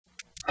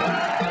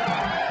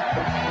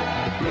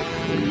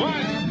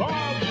was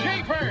Bob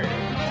Schaefer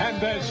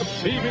and the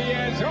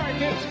CBS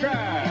Orchestra.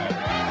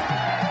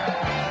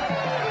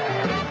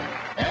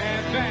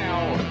 And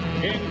now,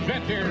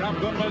 inventor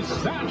of the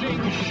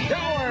massaging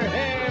shower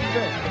head,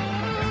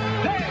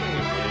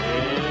 David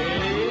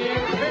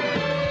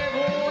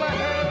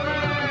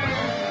Letterman.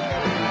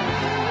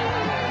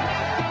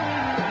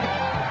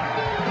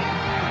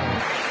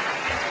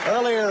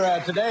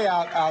 Earlier today,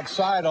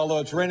 outside, although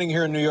it's raining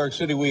here in New York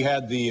City, we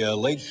had the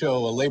Late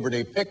Show Labor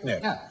Day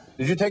picnic. Yeah.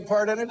 Did you take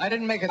part in it? I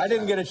didn't make it. I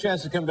didn't get a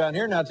chance to come down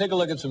here. Now, take a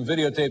look at some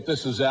videotape.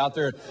 This is out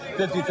there at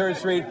 53rd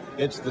Street.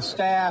 It's the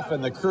staff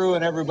and the crew,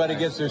 and everybody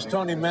gets. There's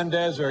Tony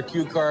Mendez, our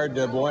cue card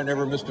boy,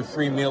 never missed a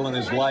free meal in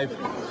his life.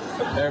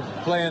 They're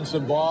playing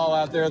some ball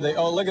out there.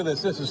 Oh, look at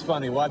this. This is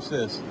funny. Watch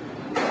this.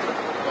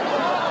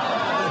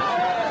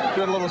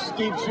 Doing a little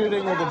skeet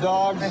shooting with the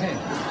dogs.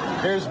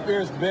 Here's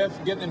Biff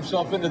getting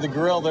himself into the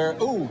grill there.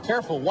 Ooh,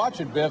 careful. Watch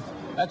it, Biff.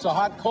 That's a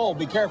hot coal.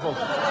 Be careful.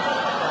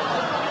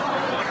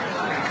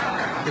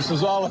 This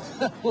is all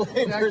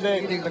Labor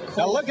Day.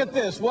 Now look at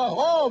this. Whoa.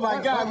 Oh, my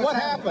God. What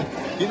happened?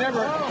 You never...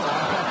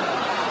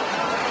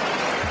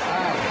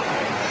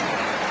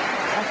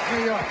 That's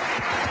New York.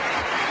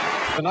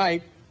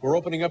 Tonight, we're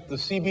opening up the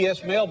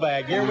CBS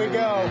mailbag. Here we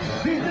go.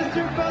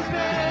 Mr.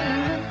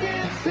 Postman, look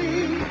and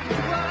see.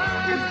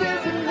 If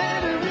there's a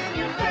letter in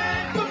your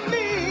bag for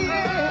me,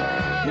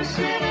 yeah. You're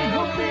sitting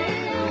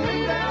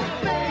hoping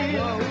without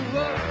fail.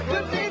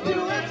 But they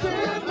do answer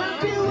my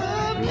view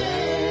of me.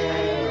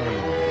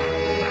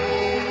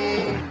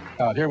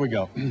 Here we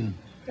go.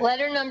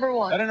 Letter number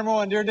one. Letter number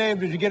one. Dear Dave,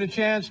 did you get a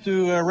chance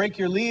to rake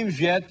your leaves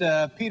yet?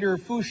 Peter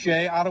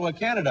Fouché, Ottawa,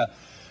 Canada.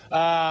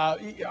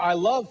 I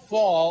love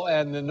fall,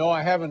 and no,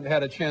 I haven't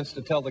had a chance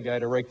to tell the guy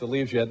to rake the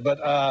leaves yet, but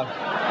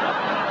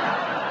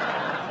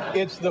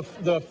it's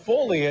the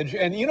foliage.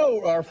 And you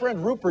know, our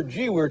friend Rupert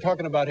G., we were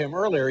talking about him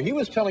earlier, he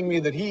was telling me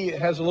that he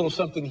has a little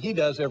something he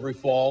does every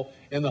fall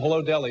in the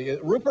Hello Deli.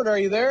 Rupert, are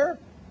you there?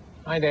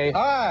 Hi, Dave.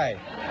 Hi.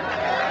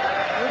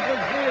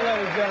 Rupert G.,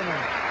 ladies and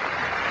gentlemen.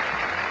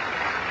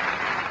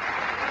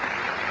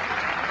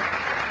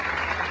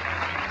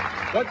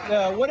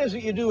 What is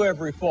it you do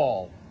every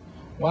fall?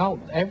 Well,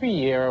 every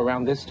year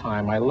around this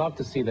time, I love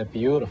to see the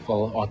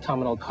beautiful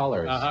autumnal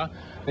colors.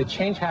 The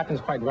change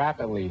happens quite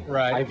rapidly.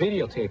 Right. I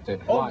videotaped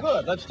it. Oh, Watch.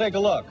 good. Let's take a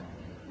look.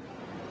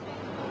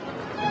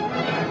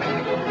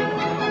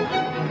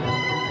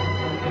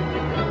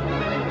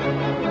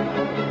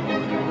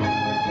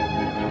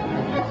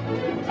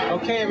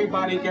 Okay,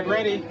 everybody, get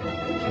ready.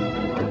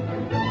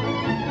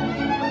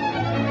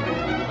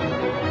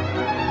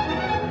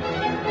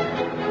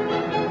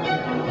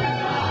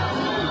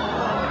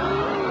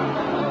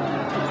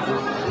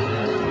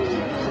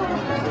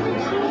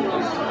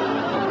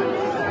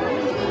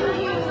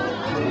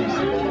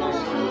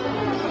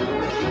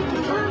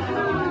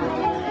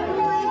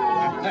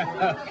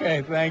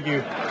 Okay, thank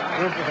you.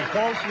 Rupert, the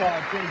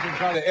coleslaw changing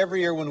color. Every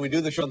year when we do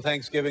the show on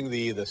Thanksgiving,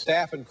 the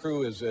staff and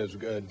crew is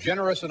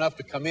generous enough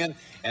to come in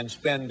and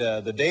spend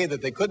the day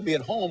that they could be at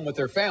home with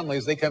their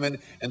families. They come in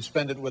and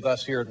spend it with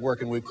us here at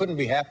work, and we couldn't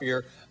be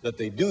happier that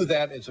they do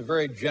that. It's a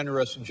very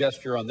generous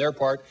gesture on their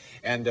part,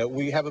 and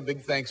we have a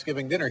big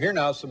Thanksgiving dinner. Here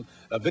now, some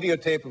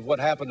videotape of what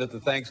happened at the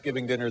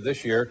Thanksgiving dinner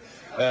this year.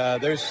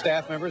 There's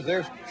staff members.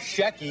 There's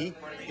Shecky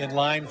in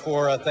line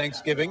for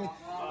Thanksgiving.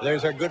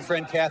 There's our good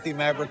friend Kathy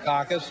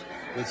Mavrakakis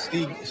with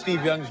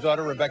Steve Young's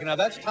daughter, Rebecca. Now,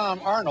 that's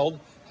Tom Arnold.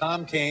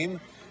 Tom came.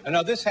 And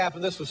now, this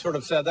happened. This was sort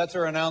of sad. That's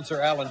our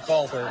announcer, Alan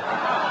Coulter.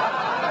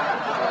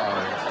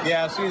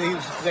 Yeah, see,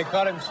 they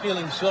caught him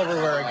stealing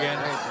silverware again.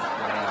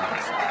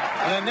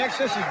 And then next,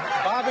 this is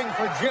bobbing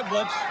for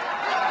giblets.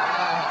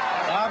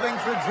 Bobbing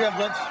for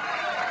giblets.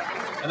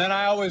 And then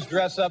I always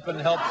dress up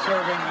and help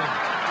serving the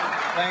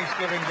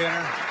Thanksgiving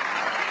dinner.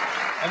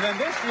 And then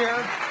this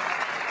year,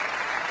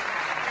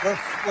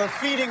 we're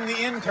feeding the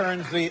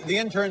interns, the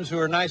interns who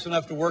are nice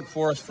enough to work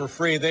for us for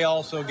free. They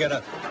also get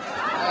a...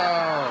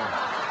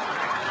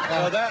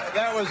 So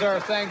that was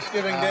our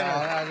Thanksgiving dinner.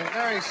 That was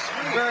very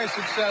sweet. Very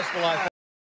successful, I think.